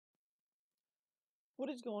What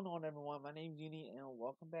is going on, everyone? My name's Uni, and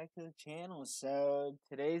welcome back to the channel. So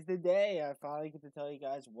today's the day I finally get to tell you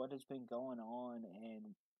guys what has been going on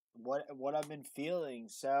and what I've been feeling.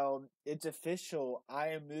 So it's official. I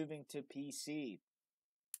am moving to PC,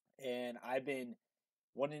 and I've been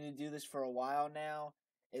wanting to do this for a while now.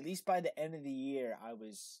 At least by the end of the year, I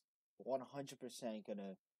was 100%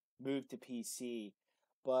 gonna move to PC,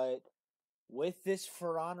 but with this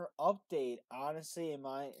For Honor update, honestly, in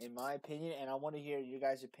my opinion, and I want to hear your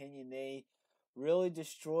guys' opinion, they really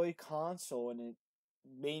destroyed console, and it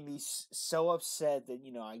made me so upset that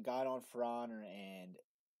I got on For Honor and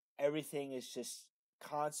everything is just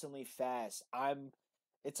constantly fast.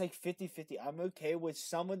 It's like 50-50. I'm okay with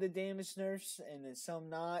some of the damage nerfs and then some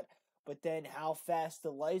not, but then how fast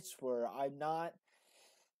the lights were, I'm not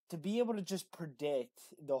to be able to just predict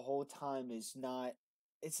the whole time is not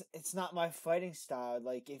it's not my fighting style.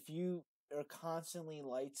 Like if you are constantly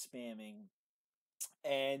light spamming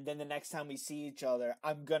and then the next time we see each other,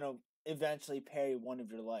 I'm gonna eventually parry one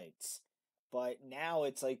of your lights. But now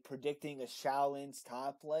it's like predicting a Shaolin's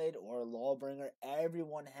top light or a Lawbringer.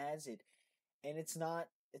 Everyone has it. And it's not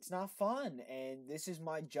fun. And this is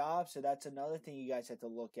my job, so that's another thing you guys have to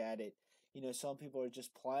look at it. Some people are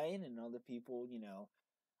just playing and other people,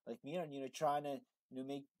 like me are trying to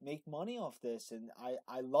make money off this, and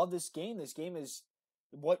I love this game. This game is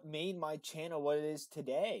what made my channel what it is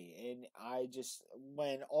today. And I just,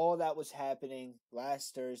 when all that was happening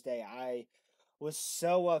last Thursday, I was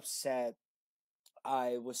so upset.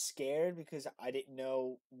 I was scared because I didn't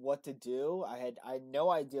know what to do. I had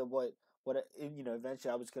no idea what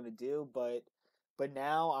eventually I was gonna do, but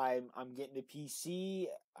now I'm getting the PC.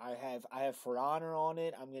 I have For Honor on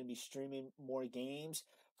it. I'm gonna be streaming more games.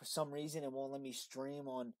 For some reason, it won't let me stream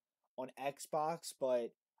on Xbox,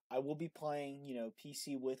 but I will be playing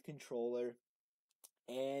PC with controller,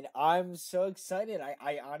 and I'm so excited.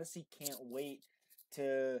 I honestly can't wait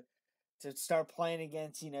to to start playing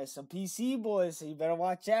against some PC boys. So you better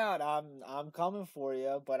watch out. I'm coming for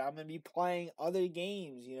you, but I'm gonna be playing other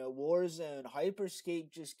games. Warzone, Hyperscape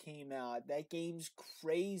just came out. That game's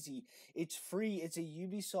crazy. It's free. It's a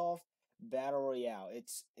Ubisoft battle royale.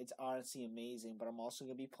 It's honestly amazing. But I'm also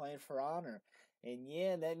gonna be playing For Honor, and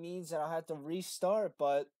yeah, that means that I'll have to restart.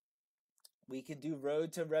 But we can do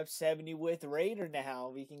Road to Rep 70 with Raider now.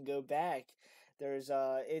 We can go back. There's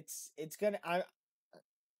it's gonna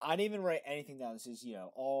I didn't even write anything down. This is,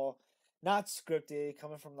 all not scripted,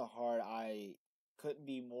 coming from the heart. I couldn't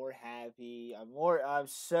be more happy. I'm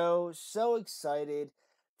so excited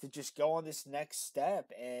to just go on this next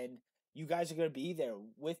step, and you guys are going to be there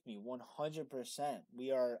with me 100%.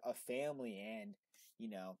 We are a family, and you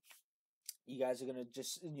know, you guys are going to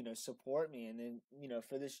just, support me, and then,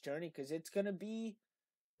 for this journey, cuz it's going to be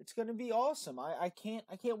awesome. I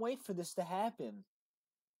can't wait for this to happen.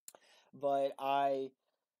 But I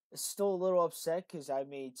still a little upset because I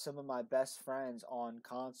made some of my best friends on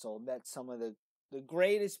console, met some of the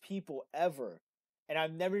greatest people ever, and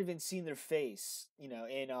I've never even seen their face, in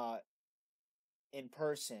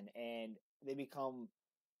person, and they become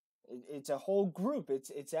it's a whole group.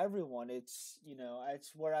 It's everyone. It's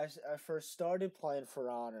where I first started playing For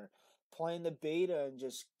Honor, playing the beta, and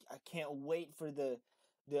just I can't wait for the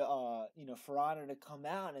For Honor to come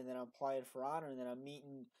out, and then I'm playing For Honor, and then I'm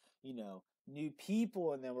meeting new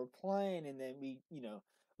people, and then we're playing, and then we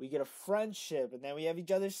get a friendship, and then we have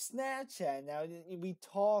each other's Snapchat, and now we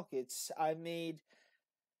talk. I made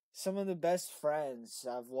some of the best friends.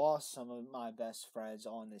 I've lost some of my best friends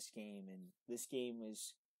on this game, and this game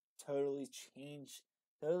has totally changed,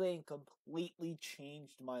 totally and completely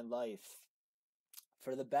changed my life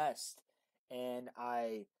for the best. And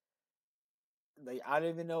I don't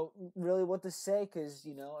even know really what to say, because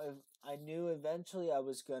if I knew eventually I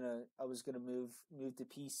was gonna move to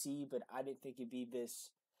PC, but I didn't think it'd be this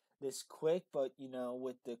quick. But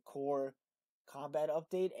with the core combat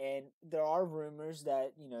update, and there are rumors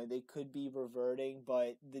that they could be reverting,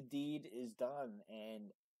 but the deed is done,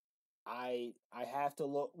 and I have to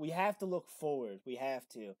look. We have to look forward. We have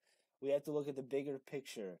to look at the bigger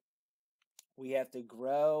picture. We have to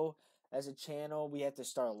grow as a channel. We have to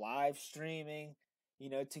start live streaming,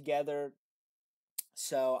 together.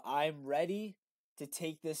 So I'm ready to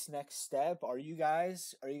take this next step. Are you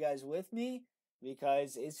guys with me?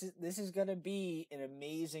 Because this is gonna be an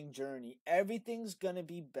amazing journey. Everything's gonna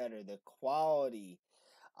be better. The quality.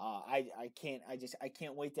 I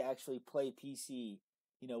can't wait to actually play PC.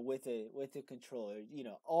 With a controller.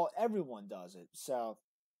 All everyone does it. So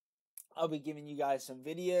I'll be giving you guys some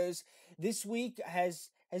videos. This week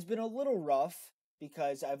has been a little rough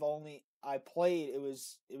because I played. It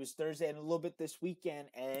was Thursday and a little bit this weekend,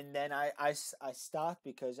 and then I stopped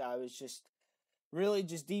because I was just really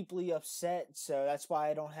just deeply upset. So that's why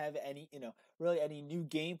I don't have any, really any new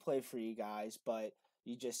gameplay for you guys. But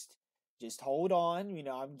you just hold on.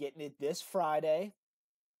 I'm getting it this Friday,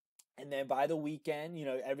 and then by the weekend,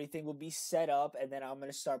 everything will be set up, and then I'm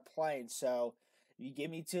gonna start playing. So you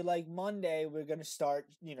give me to like Monday, we're gonna start,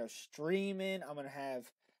 streaming. I'm gonna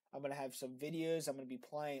have some videos. I'm gonna be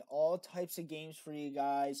playing all types of games for you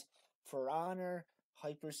guys. For Honor,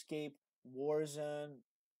 Hyperscape, Warzone.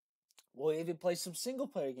 We'll even play some single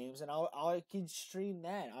player games, and I can stream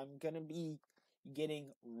that. I'm gonna be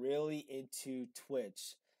getting really into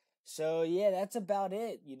Twitch. So yeah, that's about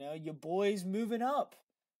it. Your boy's moving up.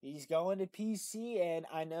 He's going to PC, and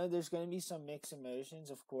I know there's gonna be some mixed emotions,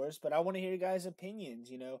 of course, but I want to hear your guys'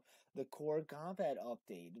 opinions. The Core Combat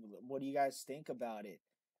update. What do you guys think about it?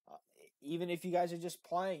 Uh, Even if you guys are just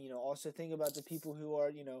playing, also think about the people who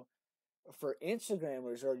are, for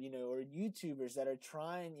Instagrammers or or YouTubers that are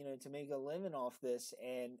trying to make a living off this,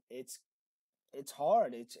 and it's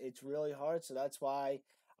hard. It's really hard. So that's why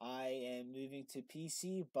I am moving to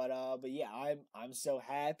PC. But yeah, I'm so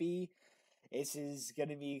happy. This is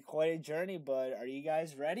gonna be quite a journey. But are you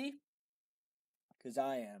guys ready? Because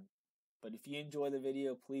I am. But if you enjoy the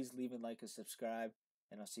video, please leave a like and subscribe,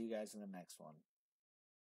 and I'll see you guys in the next one.